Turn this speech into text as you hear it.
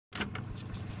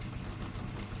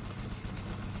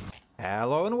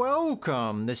Hello and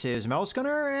welcome. This is Mouse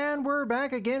Gunner, and we're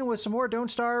back again with some more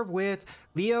Don't Starve with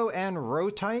Leo and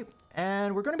Rotype.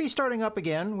 And we're going to be starting up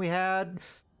again. We had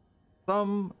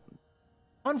some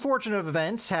unfortunate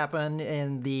events happen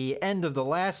in the end of the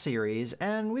last series,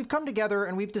 and we've come together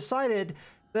and we've decided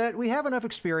that we have enough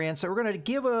experience that we're going to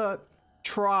give a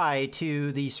try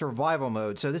to the survival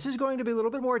mode. So this is going to be a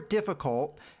little bit more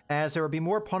difficult, as there will be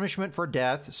more punishment for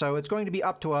death, so it's going to be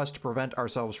up to us to prevent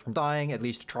ourselves from dying, at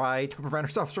least try to prevent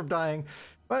ourselves from dying.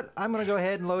 But I'm going to go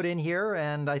ahead and load in here,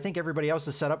 and I think everybody else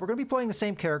is set up. We're going to be playing the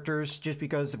same characters just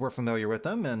because we're familiar with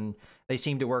them, and they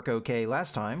seemed to work okay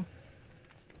last time.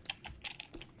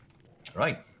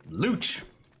 Right, loot!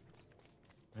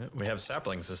 We have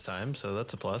saplings this time, so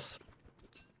that's a plus.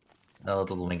 Well,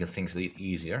 it'll make things a little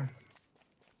easier.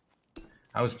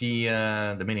 How's the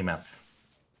mini-map?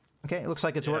 Okay, it looks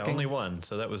like it's working. Only one,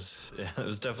 so that was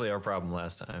definitely our problem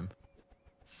last time.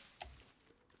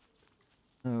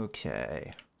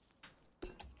 Okay.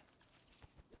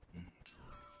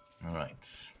 All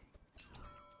right.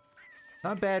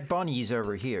 Not bad bunnies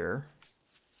over here.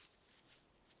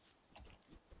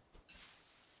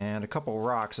 And a couple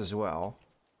rocks as well.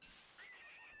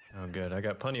 Oh, good. I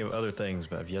got plenty of other things,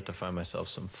 but I've yet to find myself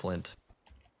some flint.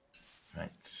 Right.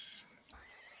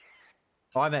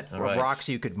 Oh, I meant right. rocks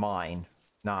you could mine,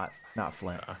 not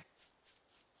flint.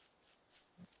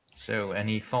 So,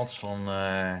 any thoughts on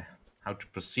how to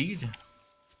proceed?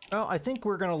 Well, I think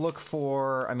we're going to look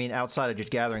for, I mean, outside of just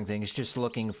gathering things, just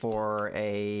looking for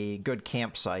a good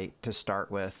campsite to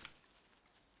start with.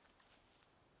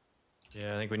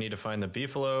 Yeah, I think we need to find the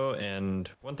beefalo, and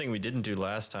one thing we didn't do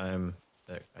last time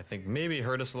that I think maybe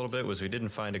hurt us a little bit was we didn't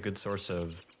find a good source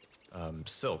of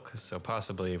silk. So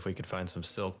possibly if we could find some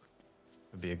silk,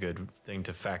 would be a good thing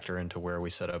to factor into where we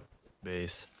set up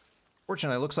base.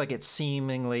 Fortunately, it looks like it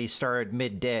seemingly started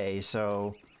midday,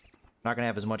 so not going to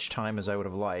have as much time as I would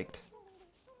have liked.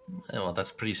 Well,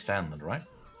 that's pretty standard, right?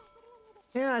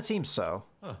 Yeah, it seems so.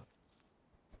 Huh.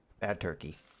 Bad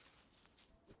turkey.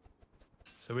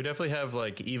 So we definitely have,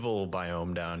 like, evil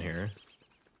biome down here.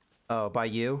 Oh, by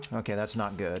you? Okay, that's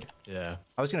not good. Yeah.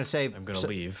 I was going to say... I'm going to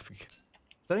leave.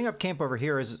 Setting up camp over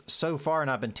here has so far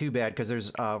not been too bad, because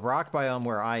there's a rock biome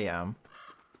where I am.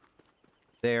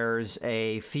 There's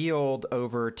a field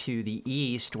over to the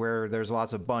east where there's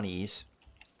lots of bunnies.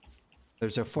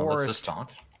 There's a forest. Well, that's a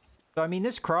start. So, I mean,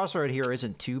 this crossroad here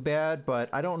isn't too bad, but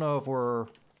I don't know if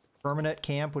permanent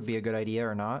camp would be a good idea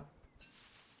or not.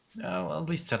 Well, at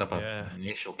least set up an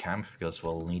initial camp, because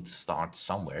we'll need to start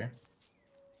somewhere.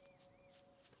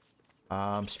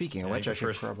 Speaking of which, I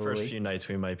should probably... First few nights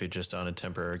we might be just on a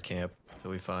temporary camp till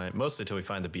we find, mostly till we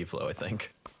find the beefalo, I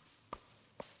think.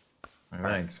 All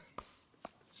right.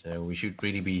 So we should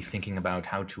really be thinking about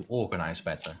how to organize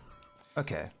better.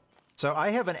 Okay. So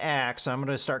I have an axe. I'm going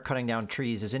to start cutting down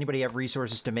trees. Does anybody have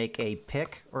resources to make a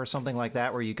pick or something like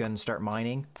that where you can start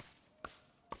mining?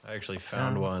 I actually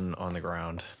found one on the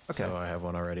ground. Okay. So I have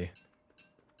one already.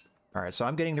 All right. So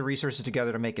I'm getting the resources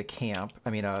together to make a camp. I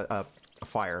mean, a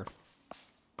fire.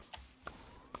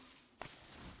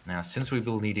 Now, since we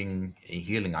will needing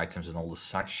healing items and all the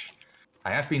such, I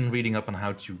have been reading up on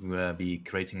how to be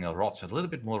creating a rot a little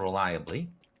bit more reliably.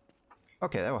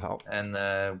 Okay, that will help.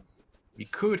 And we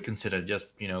could consider just,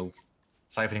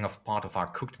 siphoning off part of our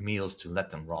cooked meals to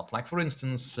let them rot. Like, for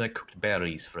instance, cooked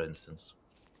berries, for instance.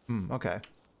 Okay.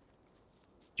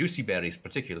 Juicy berries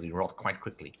particularly rot quite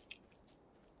quickly.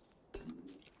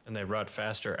 And they rot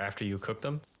faster after you cook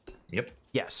them? Yep.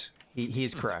 Yes, he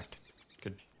is correct.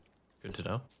 Good to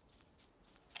know.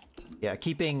 Yeah,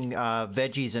 keeping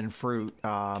veggies and fruit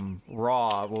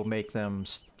raw will make them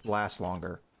last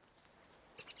longer.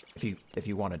 If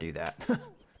you want to do that.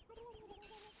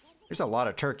 There's a lot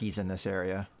of turkeys in this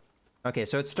area. Okay,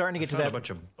 so it's starting to get to that. A bunch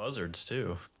of buzzards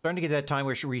too. Starting to get to that time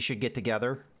where we should get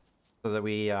together, so that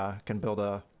we can build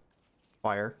a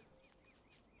fire.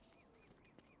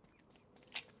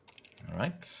 All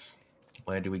right.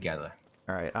 Where do we gather?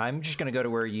 All right, I'm just gonna go to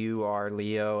where you are,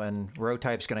 Leo, and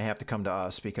Rotype's gonna have to come to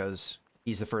us because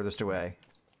he's the furthest away.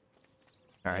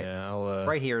 All right, yeah, I'll,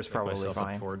 right here is probably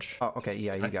fine. Torch. Oh, okay,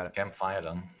 yeah, you got it. Campfire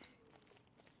done.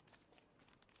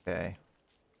 Okay.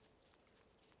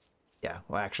 Yeah,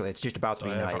 well, actually, it's just about to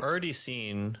be night. I've already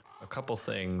seen a couple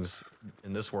things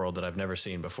in this world that I've never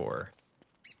seen before.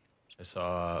 I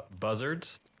saw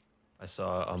buzzards, I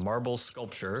saw a marble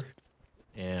sculpture,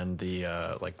 and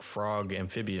the like frog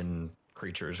amphibian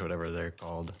creatures, whatever they're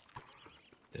called.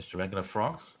 Just regular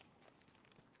frogs?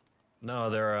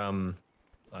 No, they're I don't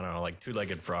know, like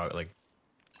two-legged frog. Like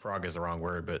frog is the wrong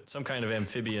word, but some kind of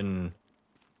amphibian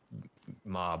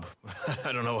mob.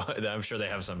 I don't know. I'm sure they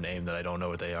have some name that I don't know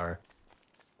what they are.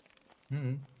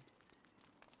 Hmm.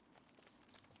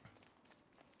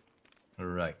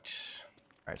 Right.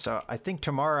 All right, so I think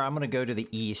tomorrow I'm going to go to the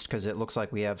east because it looks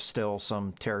like we have still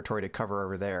some territory to cover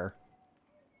over there.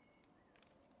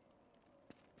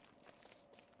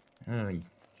 You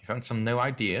found some new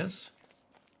ideas?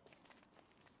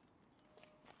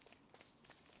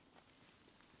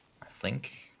 I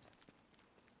think.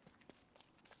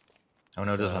 Oh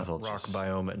no, there's Rock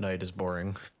biome at night is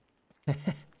boring. But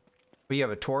you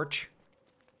have a torch?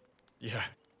 Yeah.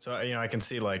 So, I can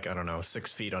see like, I don't know,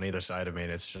 6 feet on either side of me,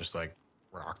 and it's just like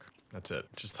rock. That's it.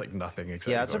 Just like nothing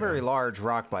except. Yeah, it's a very large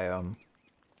rock biome.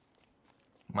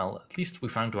 Well, at least we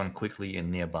found one quickly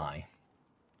and nearby.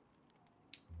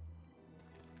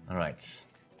 Alright.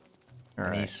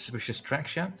 Any suspicious track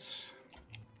shots?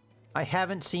 I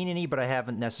haven't seen any, but I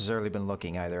haven't necessarily been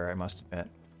looking either, I must admit.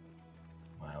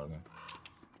 Well,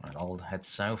 right, I'll head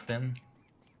south then.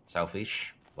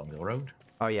 South-ish, along the road.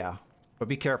 Oh yeah, but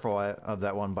be careful of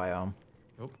that one biome.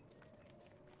 Nope.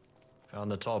 Found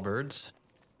the tall birds.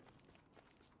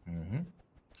 Mm-hmm.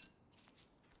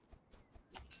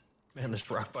 Man, this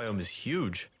rock biome is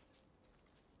huge.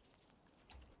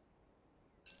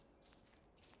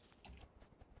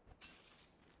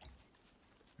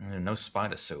 No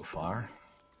spiders so far.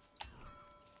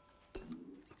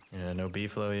 Yeah, no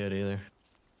beefalo yet either.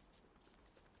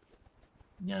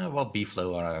 Yeah, well,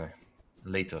 beefalo are a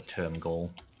later term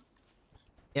goal.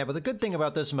 Yeah, but the good thing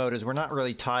about this mode is we're not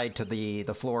really tied to the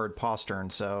florid postern,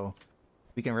 so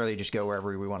we can really just go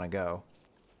wherever we want to go.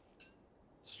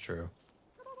 It's true.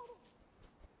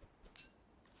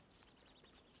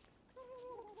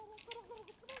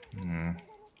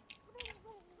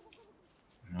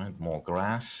 Right, more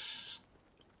grass.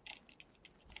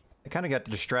 I kind of got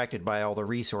distracted by all the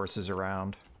resources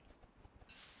around.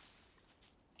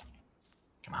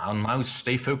 Come on, mouse,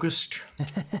 stay focused.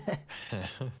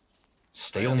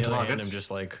 Stay on target. I'm just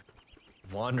like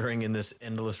wandering in this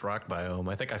endless rock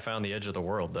biome. I think I found the edge of the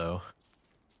world, though.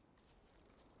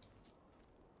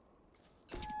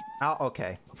 Oh,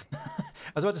 okay. I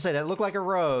was about to say, that looked like a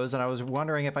rose, and I was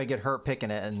wondering if I'd get hurt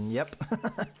picking it, and yep.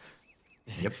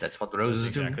 Yep, that's what the roses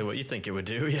do. Exactly what you think it would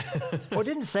do, yeah. Well, it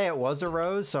didn't say it was a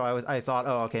rose, so I thought,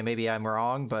 oh, okay, maybe I'm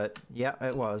wrong, but yeah,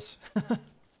 it was.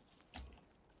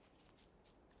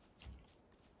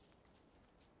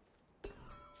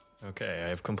 Okay, I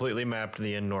have completely mapped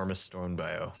the enormous stone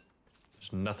bio.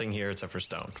 There's nothing here except for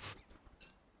stone.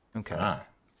 Okay. Ah,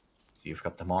 so you've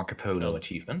got the Marco Polo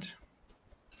achievement.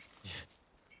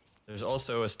 There's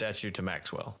also a statue to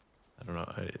Maxwell. I don't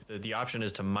know. The option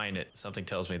is to mine it. Something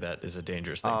tells me that is a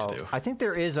dangerous thing to do. I think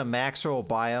there is a Maxwell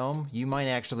biome. You might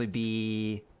actually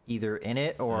be either in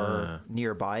it or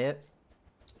nearby it.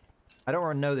 I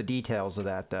don't know the details of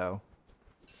that, though.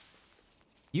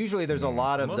 Usually there's a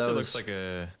lot of those... It looks like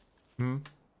a...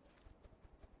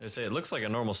 I say it looks like a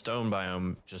normal stone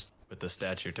biome, just with the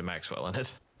statue to Maxwell in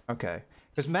it. Okay.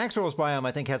 Because Maxwell's biome,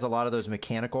 I think, has a lot of those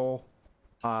mechanical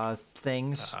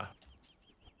things.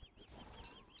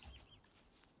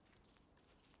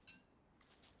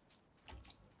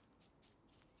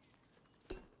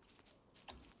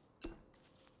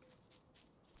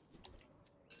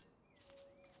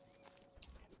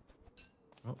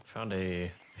 Oh, found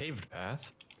a paved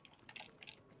path.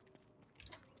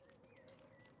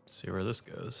 Let's see where this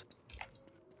goes.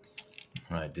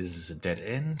 Right, this is a dead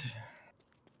end. I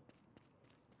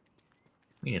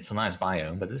mean, it's a nice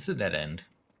biome, but this is a dead end.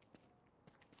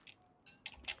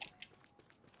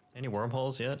 Any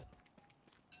wormholes yet?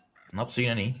 Not seen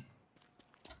any.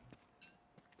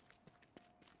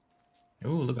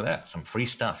 Ooh, look at that. Some free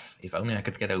stuff. If only I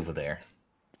could get over there.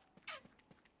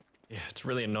 Yeah, it's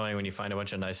really annoying when you find a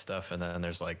bunch of nice stuff and then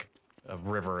there's like a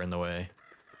river in the way.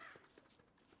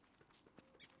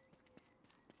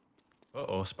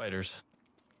 Uh-oh, spiders.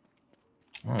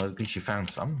 Well, at least you found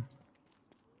some.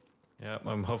 Yeah,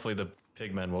 hopefully the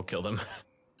pigmen will kill them.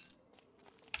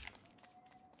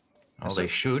 Well, they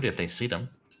should if they see them.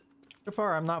 So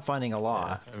far, I'm not finding a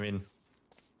lot. I mean...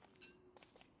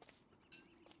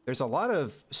 There's a lot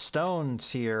of stones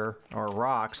here, or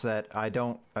rocks, that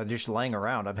are just laying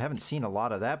around. I haven't seen a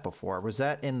lot of that before. Was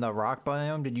that in the rock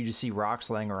biome? Did you just see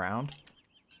rocks laying around?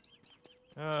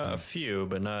 A few,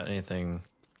 but not anything.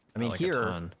 I mean, like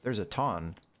here, there's a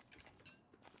ton.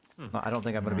 I don't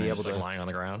think I'm going to be able to... lying on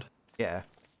the ground? Yeah.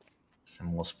 Some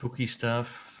more spooky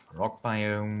stuff. Rock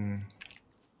biome.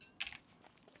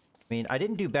 I mean, I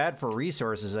didn't do bad for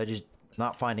resources. I just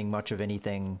not finding much of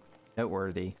anything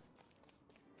noteworthy.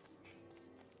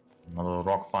 Another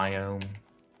rock biome.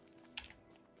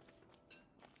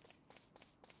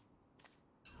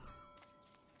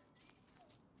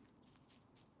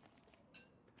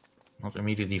 Not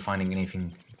immediately finding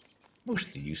anything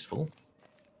mostly useful.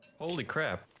 Holy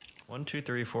crap. 1, 2,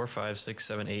 3, 4, 5, 6,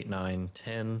 7, 8, 9,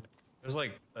 10. There's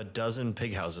like a dozen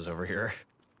pig houses over here.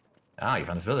 Ah, you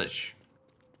found a village.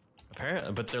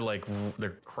 Apparently, but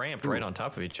they're cramped right on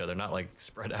top of each other, not like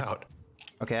spread out.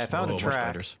 Okay, I found Whoa, a more track.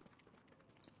 spiders.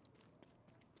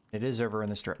 It is over in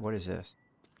this track. What is this?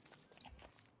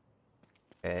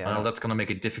 Okay, Well, that's gonna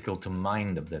make it difficult to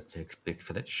mine the big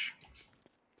village.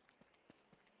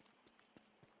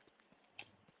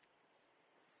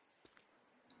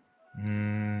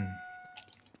 Hmm.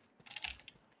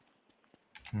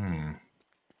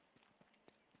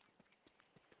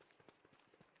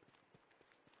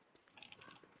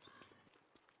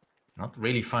 Not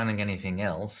really finding anything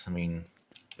else. I mean,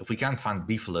 if we can't find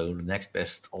beefalo, the next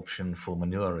best option for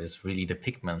manure is really the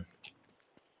pigmen.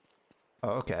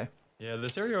 Oh, okay. Yeah,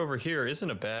 this area over here isn't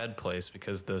a bad place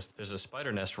because there's a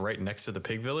spider nest right next to the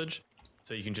pig village.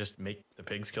 So you can just make the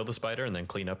pigs kill the spider and then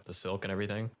clean up the silk and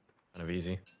everything. Kind of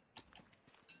easy.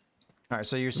 All right,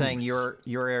 so you're saying your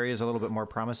area is a little bit more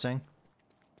promising?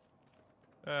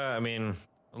 I mean,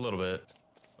 a little bit.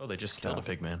 Oh, they just killed a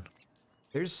pig man.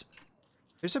 There's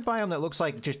a biome that looks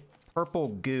like just purple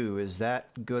goo. Is that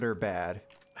good or bad?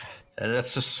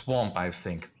 That's a swamp, I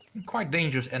think. Quite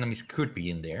dangerous enemies could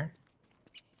be in there.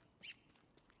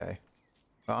 Okay.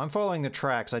 Well, I'm following the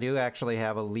tracks. I do actually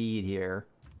have a lead here.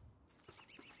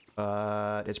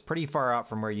 But it's pretty far out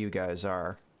from where you guys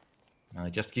are.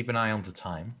 Just keep an eye on the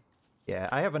time. Yeah,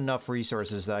 I have enough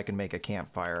resources that I can make a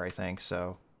campfire, I think,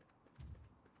 so...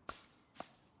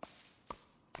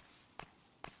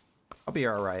 I'll be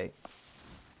alright.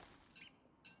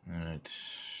 Alright.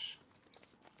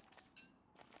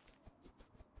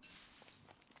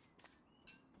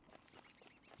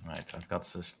 Right, I've got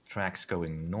the tracks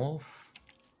going north.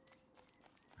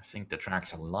 I think the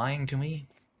tracks are lying to me.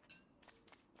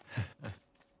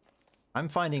 I'm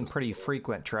finding pretty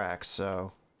frequent tracks,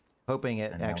 so... hoping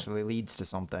it actually leads to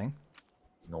something.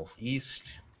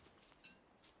 Northeast.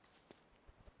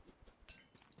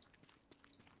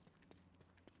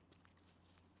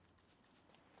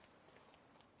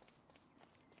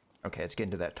 Okay, it's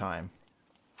getting to that time.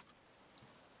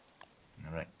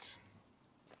 Alright.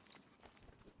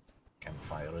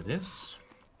 Campfire it is.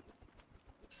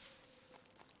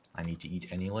 I need to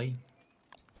eat anyway.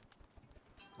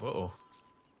 Whoa.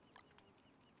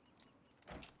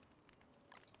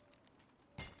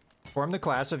 Form the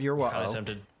class of your what? Kind of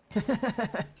tempted.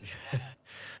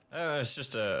 It's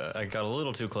just I got a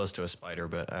little too close to a spider,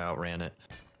 but I outran it.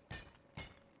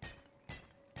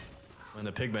 When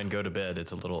the pigmen go to bed,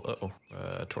 it's a little...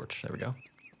 torch. There we go.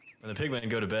 When the pigmen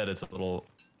go to bed, it's a little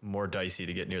more dicey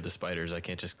to get near the spiders. I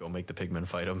can't just go make the pigmen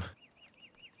fight them.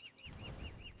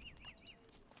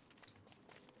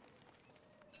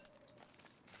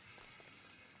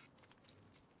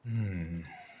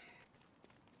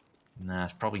 Nah,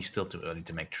 it's probably still too early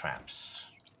to make traps.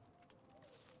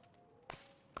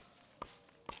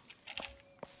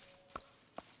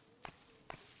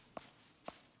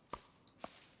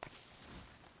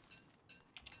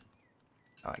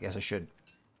 I guess I should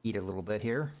eat a little bit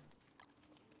here.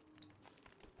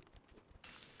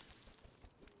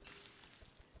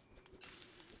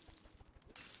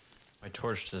 My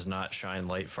torch does not shine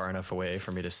light far enough away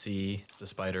for me to see the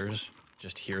spiders,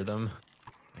 just hear them.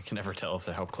 I can never tell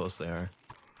how close they are.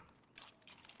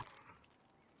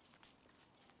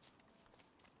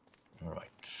 All right.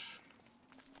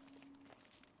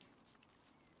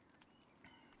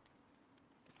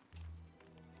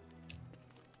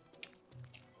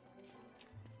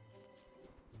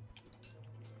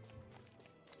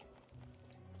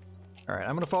 All right,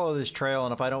 I'm going to follow this trail,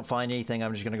 and if I don't find anything,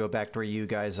 I'm just going to go back to where you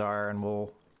guys are, and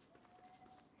we'll...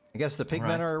 I guess the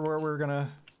pigmen are where we're going to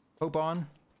hope on?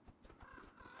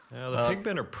 Yeah, the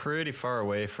pigmen are pretty far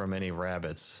away from any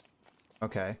rabbits.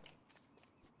 Okay.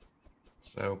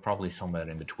 So probably somewhere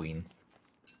in between.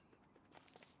 I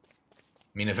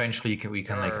mean, eventually we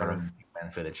can make our own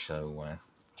pigman village, so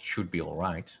should be all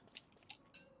right.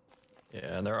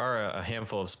 Yeah, and there are a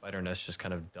handful of spider nests just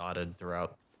kind of dotted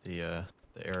throughout the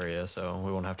area, so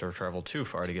we won't have to travel too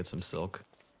far to get some silk.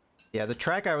 Yeah, the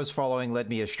track I was following led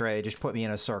me astray. It just put me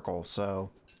in a circle, so...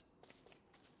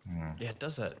 Yeah, it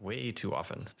does that way too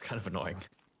often. It's kind of annoying.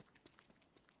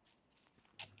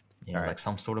 Yeah, like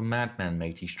some sort of madman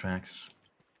made these tracks.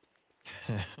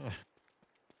 Right.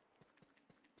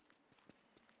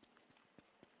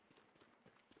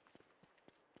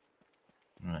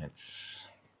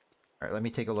 All right, let me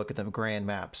take a look at the grand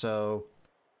map. So,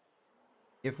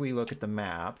 if we look at the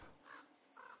map,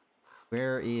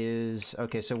 where is...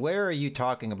 Okay, so where are you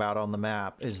talking about on the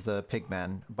map is the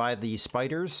pigmen? By the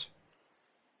spiders?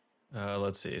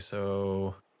 Let's see.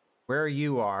 So Where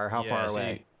you are, how yeah, far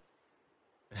away?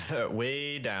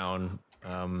 way down,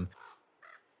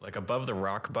 like above the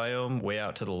rock biome, way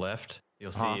out to the left.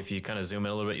 You'll see if you kind of zoom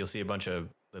in a little bit, you'll see a bunch of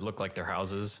they look like they're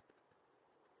houses.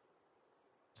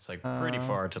 It's like pretty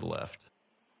far to the left.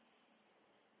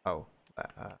 Oh.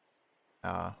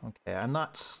 Okay. I'm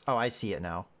not... Oh, I see it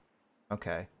now.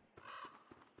 Okay.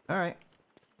 Alright.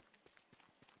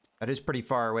 That is pretty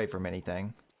far away from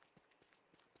anything.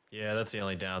 Yeah, that's the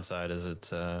only downside is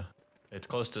it's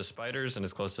close to spiders and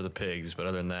it's close to the pigs, but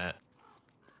other than that...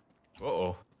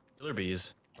 Uh-oh. Killer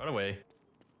bees. Run away.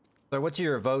 So what's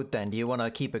your vote then? Do you want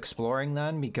to keep exploring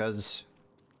then? Because...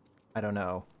 I don't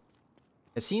know.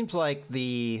 It seems like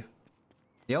the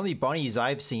only bunnies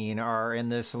I've seen are in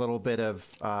this little bit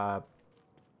of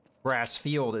grass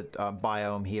field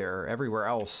biome here. Everywhere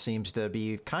else seems to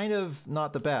be kind of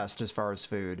not the best as far as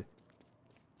food.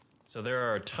 So there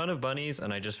are a ton of bunnies,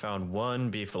 and I just found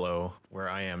one beefalo where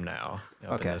I am now,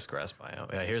 up in this grass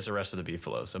biome. Yeah, here's the rest of the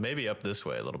beefalo. So maybe up this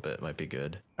way a little bit might be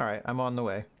good. All right, I'm on the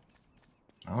way.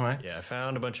 All right. Yeah, I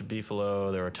found a bunch of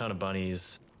beefalo. There were a ton of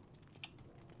bunnies.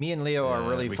 Me and Leo are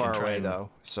really far away, though,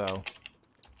 so...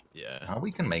 Yeah.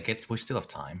 We can make it. We still have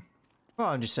time. Well,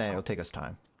 I'm just saying it'll take us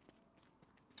time.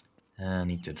 I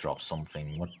need to drop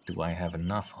something. What do I have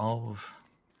enough of?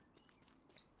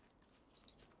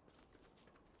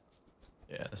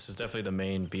 Yeah, this is definitely the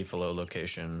main beefalo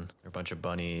location. There are a bunch of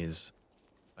bunnies.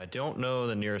 I don't know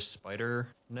the nearest spider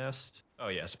nest. Oh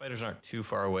yeah, spiders aren't too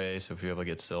far away, so if you're able to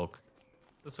get silk,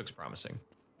 this looks promising.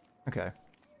 Okay.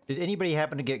 Did anybody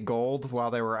happen to get gold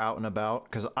while they were out and about?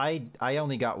 Because I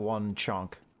only got one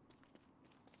chunk.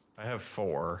 I have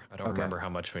 4. I don't remember how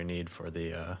much we need for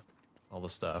the all the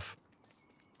stuff.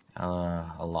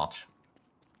 A lot.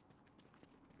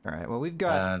 All right. Well, we've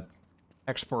got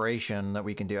exploration that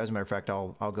we can do. As a matter of fact,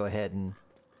 I'll go ahead and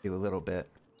do a little bit.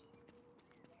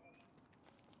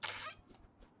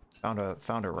 Found a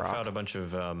rock. I found a bunch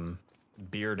of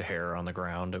beard hair on the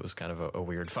ground. It was kind of a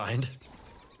weird find.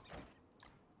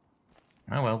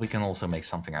 Oh well, we can also make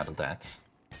something out of that.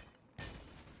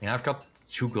 Yeah, I've got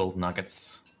 2 gold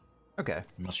nuggets. Okay.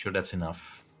 I'm not sure that's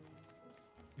enough.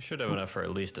 You should have enough for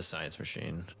at least a science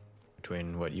machine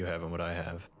between what you have and what I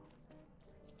have.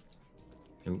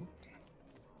 Ooh.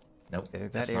 Nope, Okay,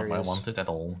 that's not what I wanted at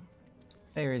all.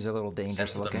 That area's a little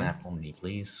dangerous Set looking. the map on me,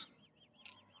 please.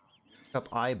 Up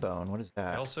eye bone. What is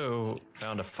that? I also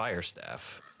found a fire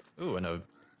staff. Ooh, and a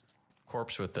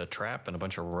corpse with a trap and a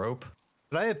bunch of rope.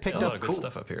 But I have picked a lot up of good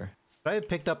stuff up here. I have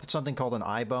picked up something called an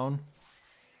eye bone.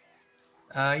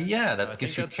 Yeah, that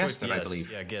gives you Chester, I yes.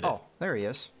 believe. Yeah, get it. Oh, there he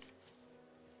is.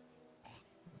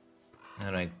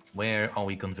 All right, where are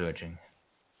we converging?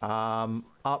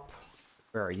 Up.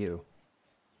 Where are you?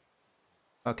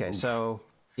 Okay, so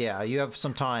yeah, you have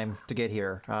some time to get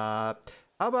here. How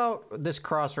about this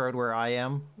crossroad where I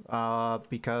am?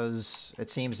 Because it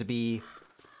seems to be.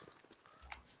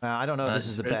 I don't know if this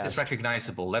is the best. It's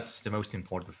recognizable. That's the most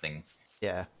important thing.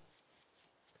 Yeah.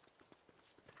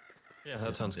 Yeah,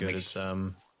 that sounds good. It's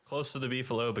close to the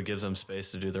beefalo, but gives them space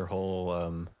to do their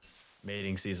whole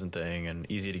mating season thing, and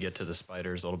easy to get to the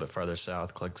spiders a little bit farther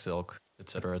south, collect silk,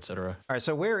 etc., etc. All right,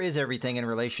 so where is everything in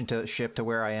relation to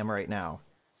where I am right now?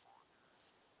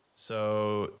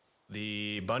 So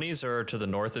the bunnies are to the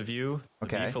north of you. The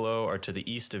beefalo are to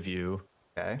the east of you.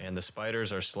 Okay. And the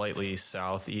spiders are slightly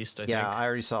southeast, I think. Yeah, I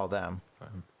already saw them.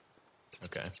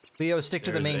 Okay. Leo, stick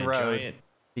to the main road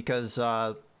because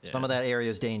some of that area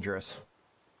is dangerous.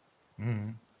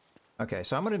 Mm. Okay,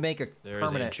 so I'm going to make a There's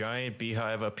permanent... a giant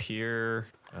beehive up here,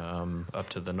 up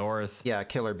to the north. Yeah,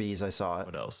 killer bees, I saw it.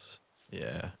 What else?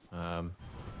 Yeah.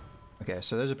 Okay,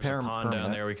 so there's a pond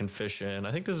down there we can fish in.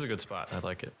 I think this is a good spot. I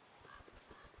like it.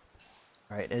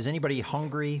 All right, is anybody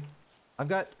hungry? I've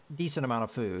got a decent amount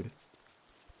of food.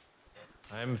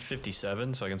 I'm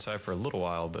 57, so I can survive for a little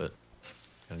while, but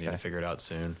I'm gonna need to figure it out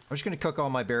soon. I'm just going to cook all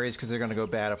my berries because they're going to go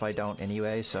bad if I don't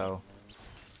anyway, so...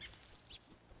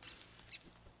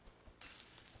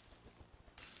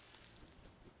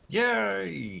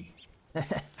 Yay!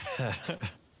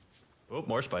 Oh,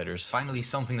 more spiders. Finally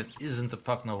something that isn't a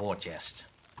Pugna war chest.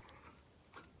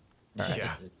 Right.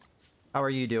 Yeah. How are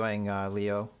you doing,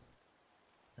 Leo?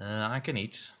 I can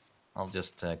eat. I'll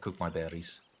just cook my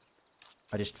berries.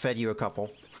 I just fed you a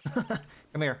couple.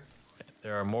 Come here.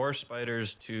 There are more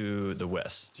spiders to the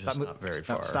west, just not very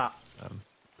far. Stop.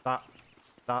 Stop.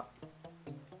 Stop.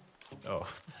 Oh.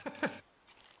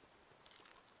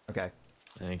 Okay.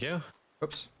 Thank you.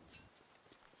 Oops.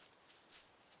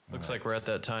 Looks like we're at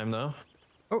that time, though.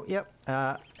 Oh, yep.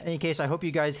 In any case, I hope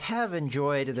you guys have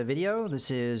enjoyed the video.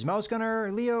 This is Mouse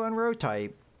Gunner, Leo, and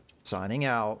Rotype signing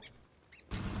out.